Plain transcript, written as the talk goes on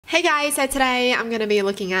Hey guys, so today I'm going to be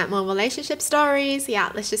looking at more relationship stories.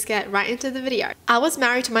 Yeah, let's just get right into the video. I was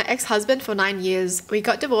married to my ex-husband for 9 years. We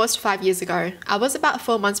got divorced 5 years ago. I was about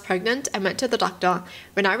 4 months pregnant and went to the doctor.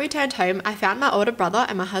 When I returned home, I found my older brother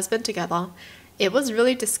and my husband together. It was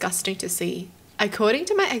really disgusting to see. According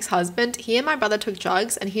to my ex-husband, he and my brother took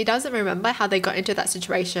drugs and he doesn't remember how they got into that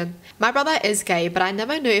situation. My brother is gay, but I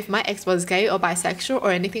never knew if my ex was gay or bisexual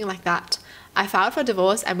or anything like that. I filed for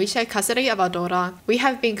divorce and we share custody of our daughter. We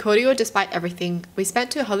have been cordial despite everything. We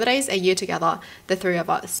spent 2 holidays a year together, the 3 of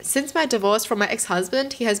us. Since my divorce from my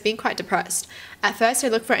ex-husband, he has been quite depressed. At first, he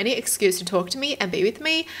looked for any excuse to talk to me and be with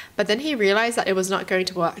me, but then he realized that it was not going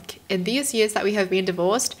to work. In these years that we have been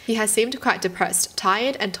divorced, he has seemed quite depressed,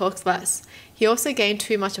 tired, and talks less. He also gained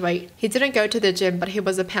too much weight. He didn't go to the gym, but he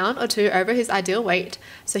was a pound or 2 over his ideal weight,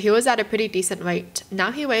 so he was at a pretty decent weight.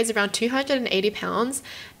 Now he weighs around 280 pounds,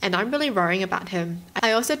 and I'm really worrying about him.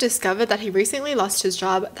 I also discovered that he recently lost his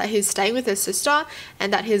job, that he's staying with his sister,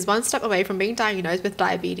 and that he's 1 step away from being diagnosed with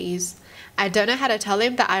diabetes. I don't know how to tell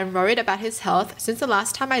him that I'm worried about his health. Since the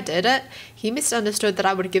last time I did it, he misunderstood that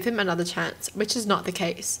I would give him another chance, which is not the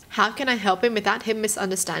case. How can I help him without him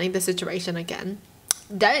misunderstanding the situation again?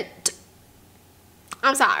 Don't.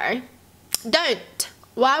 I'm sorry. Don't.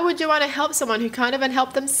 Why would you want to help someone who can't even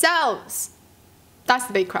help themselves? That's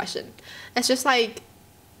the big question. It's just like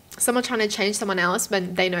someone trying to change someone else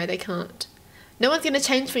when they know they can't. No one's going to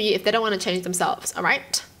change for you if they don't want to change themselves,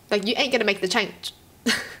 alright? Like, you ain't going to make the change.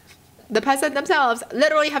 The person themselves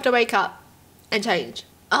literally have to wake up and change.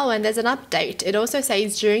 Oh, and there's an update. It also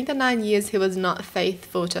says during the 9 years he was not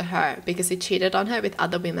faithful to her because he cheated on her with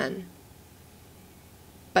other women.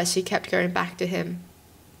 But she kept going back to him.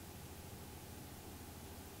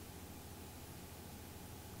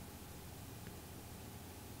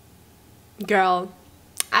 Girl,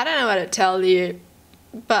 I don't know what to tell you,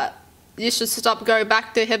 but you should stop going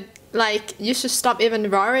back to him. Like, you should stop even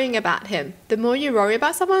worrying about him. The more you worry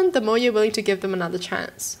about someone, the more you're willing to give them another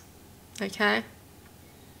chance. Okay?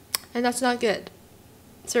 And that's not good.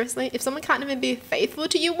 Seriously, if someone can't even be faithful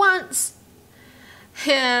to you once,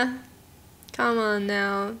 yeah, come on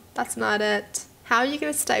now, that's not it. How are you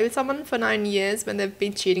going to stay with someone for 9 years when they've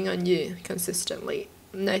been cheating on you consistently?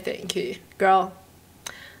 No thank you. Girl,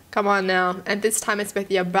 come on now. And this time it's with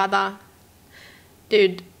your brother.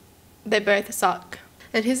 Dude, they both suck.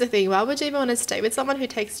 And here's the thing, why would you even want to stay with someone who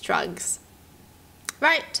takes drugs?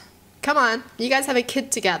 Right, come on, you guys have a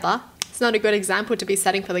kid together. It's not a good example to be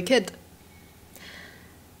setting for the kid.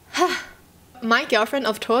 My girlfriend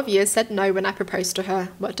of 12 years said no when I proposed to her.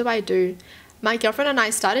 What do I do? My girlfriend and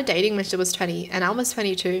I started dating when she was 20 and I was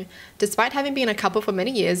 22. Despite having been a couple for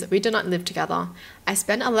many years, we did not live together. I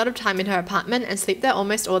spent a lot of time in her apartment and sleep there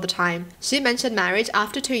almost all the time. She mentioned marriage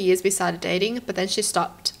after 2 years we started dating, but then she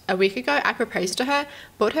stopped. A week ago, I proposed to her,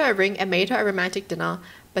 bought her a ring and made her a romantic dinner,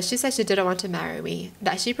 but she said she didn't want to marry me,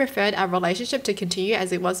 that she preferred our relationship to continue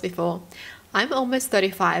as it was before. I'm almost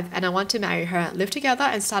 35 and I want to marry her, live together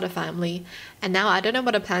and start a family. And now I don't know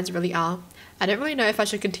what her plans really are. I don't really know if I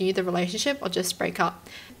should continue the relationship or just break up.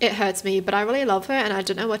 It hurts me, but I really love her and I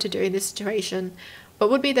don't know what to do in this situation. What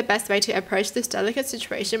would be the best way to approach this delicate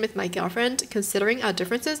situation with my girlfriend, considering our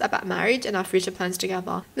differences about marriage and our future plans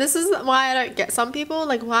together? This is why I don't get some people.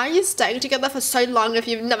 Like, why are you staying together for so long if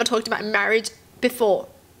you've never talked about marriage before?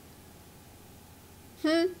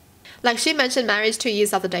 Like, she mentioned marriage 2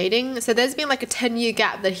 years after dating, so there's been like a 10-year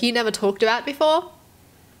gap that he never talked about before.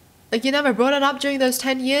 Like, you never brought it up during those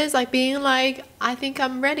 10 years, like being like, I think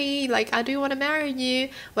I'm ready, like I do want to marry you.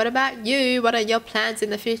 What about you? What are your plans in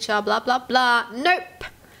the future? Blah, blah, blah. Nope.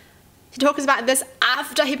 He talks about this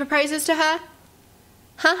after he proposes to her?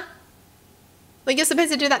 Huh? Like, you're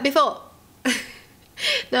supposed to do that before.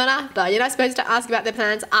 Not after. You're not supposed to ask about their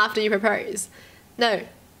plans after you propose. No.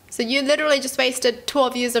 So you literally just wasted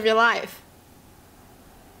 12 years of your life.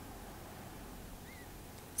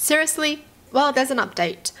 Seriously? Well, there's an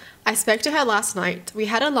update. I spoke to her last night. We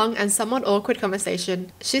had a long and somewhat awkward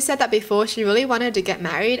conversation. She said that before she really wanted to get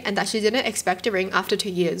married and that she didn't expect a ring after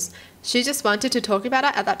 2 years. She just wanted to talk about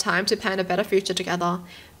it at that time to plan a better future together.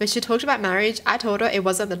 When she talked about marriage, I told her it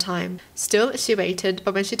wasn't the time. Still, she waited,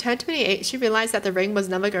 but when she turned 28, she realized that the ring was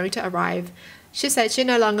never going to arrive. She said she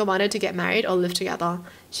no longer wanted to get married or live together.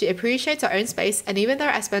 She appreciates her own space, and even though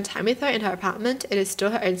I spend time with her in her apartment, it is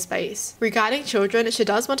still her own space. Regarding children, she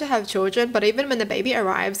does want to have children, but even when the baby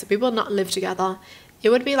arrives, we will not live together. It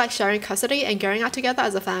would be like sharing custody and going out together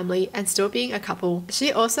as a family and still being a couple.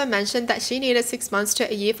 She also mentioned that she needed 6 months to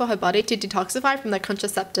a year for her body to detoxify from the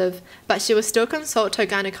contraceptive, but she will still consult her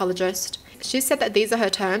gynecologist. She said that these are her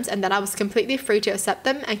terms and that I was completely free to accept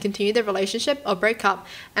them and continue the relationship or break up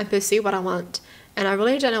and pursue what I want. and I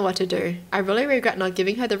really don't know what to do. I really regret not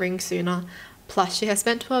giving her the ring sooner. Plus, she has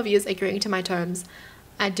spent 12 years agreeing to my terms.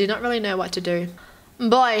 I do not really know what to do.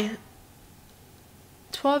 Boy,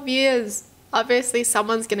 12 years. Obviously,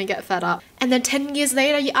 someone's gonna get fed up. And then 10 years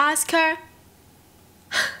later, you ask her?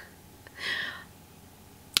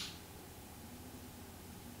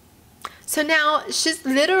 So now, she's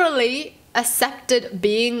literally accepted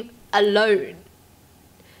being alone.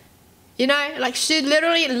 You know, like she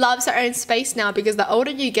literally loves her own space now, because the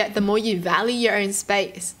older you get, the more you value your own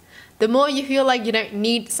space. The more you feel like you don't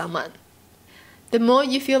need someone. The more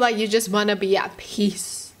you feel like you just want to be at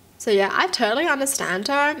peace. So yeah, I totally understand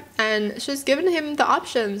her, and she's given him the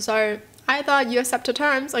option. So either you accept her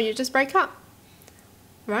terms or you just break up.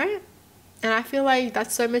 Right? And I feel like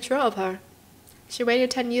that's so mature of her. She waited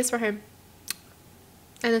 10 years for him.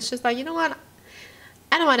 And it's just like, you know what?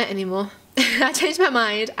 I don't want it anymore. I changed my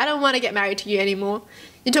mind. I don't want to get married to you anymore.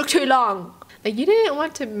 You took too long. Like, you didn't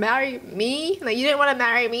want to marry me? Like, you didn't want to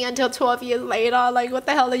marry me until 12 years later? Like, what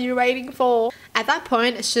the hell are you waiting for? At that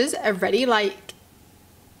point, she's already, like,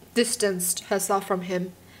 distanced herself from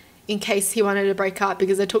him in case he wanted to break up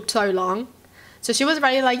because it took so long. So she was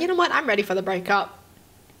ready, like, you know what? I'm ready for the breakup.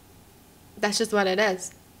 That's just what it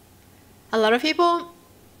is. A lot of people,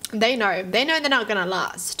 they know they're not gonna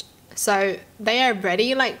last. So they are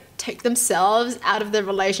ready, like, take themselves out of the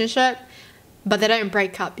relationship, but they don't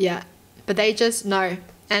break up yet. But they just know,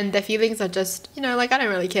 and their feelings are just, you know, like, I don't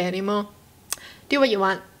really care anymore. Do what you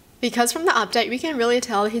want. Because from the update, we can really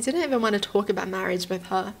tell he didn't even want to talk about marriage with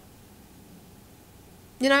her.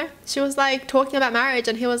 You know, she was like talking about marriage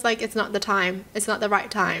and he was like, it's not the time. It's not the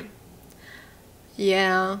right time.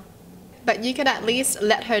 Yeah. But you could at least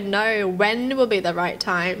let her know when will be the right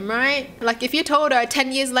time, right? Like, if you told her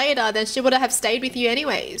 10 years later, then she would have stayed with you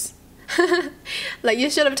anyways. Like, you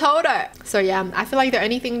should have told her. So yeah, I feel like the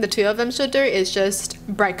only thing the two of them should do is just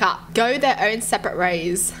break up. Go their own separate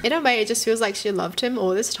ways. In a way, it just feels like she loved him all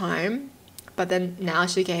this time, but then now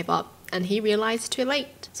she gave up and he realized too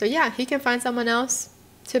late. So yeah, he can find someone else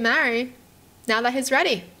to marry now that he's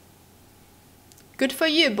ready. Good for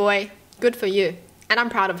you, boy. Good for you. And I'm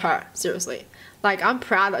proud of her, seriously. Like, I'm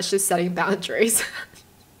proud that she's setting boundaries.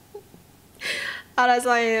 And I was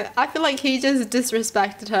like, I feel like he just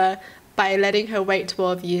disrespected her by letting her wait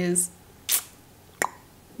 12 years.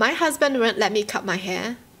 My husband won't let me cut my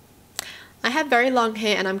hair. I have very long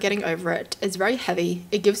hair and I'm getting over it. It's very heavy.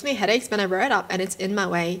 It gives me headaches when I wear it up and it's in my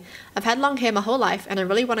way. I've had long hair my whole life and I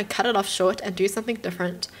really want to cut it off short and do something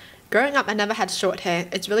different. Growing up, I never had short hair.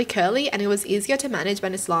 It's really curly and it was easier to manage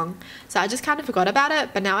when it's long. So I just kind of forgot about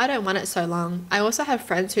it, but now I don't want it so long. I also have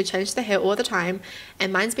friends who change their hair all the time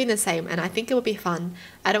and mine's been the same and I think it will be fun.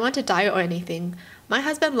 I don't want to dye it or anything. My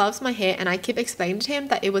husband loves my hair and I keep explaining to him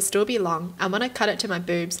that it will still be long. I want to cut it to my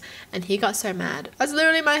boobs and he got so mad. That's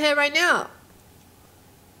literally my hair right now.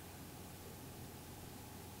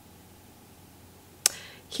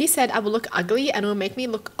 He said I will look ugly and it will make me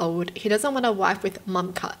look old. He doesn't want a wife with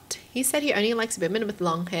mum cut. He said he only likes women with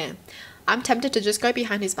long hair. I'm tempted to just go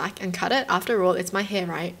behind his back and cut it. After all, it's my hair,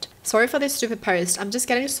 right? Sorry for this stupid post. I'm just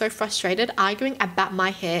getting so frustrated arguing about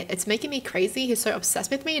my hair. It's making me crazy. He's so obsessed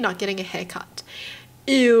with me not getting a haircut.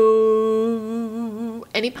 Ew.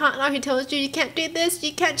 Any partner who tells you you can't do this,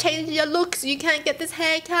 you can't change your looks, you can't get this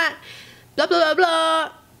haircut, blah, blah,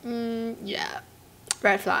 blah, blah. Yeah.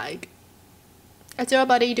 Red flag. It's your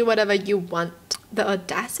body, do whatever you want. The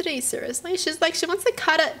audacity, seriously. She's like, she wants to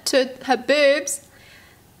cut it to her boobs.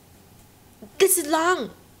 This is long.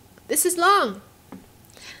 This is long.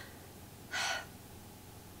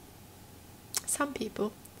 Some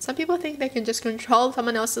people think they can just control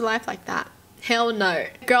someone else's life like that. Hell no.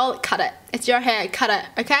 Girl, cut it. It's your hair, cut it,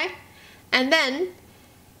 okay? And then,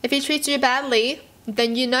 if he treats you badly,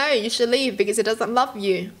 then you know you should leave because he doesn't love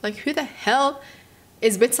you. Like, who the hell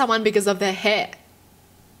is with someone because of their hair?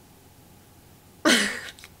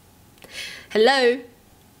 Hello?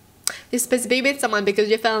 You're supposed to be with someone because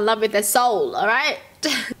you fell in love with their soul, alright?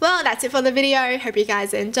 Well, that's it for the video. Hope you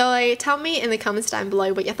guys enjoy. Tell me in the comments down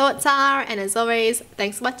below what your thoughts are. And as always,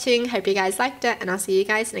 thanks for watching. Hope you guys liked it. And I'll see you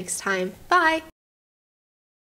guys next time. Bye!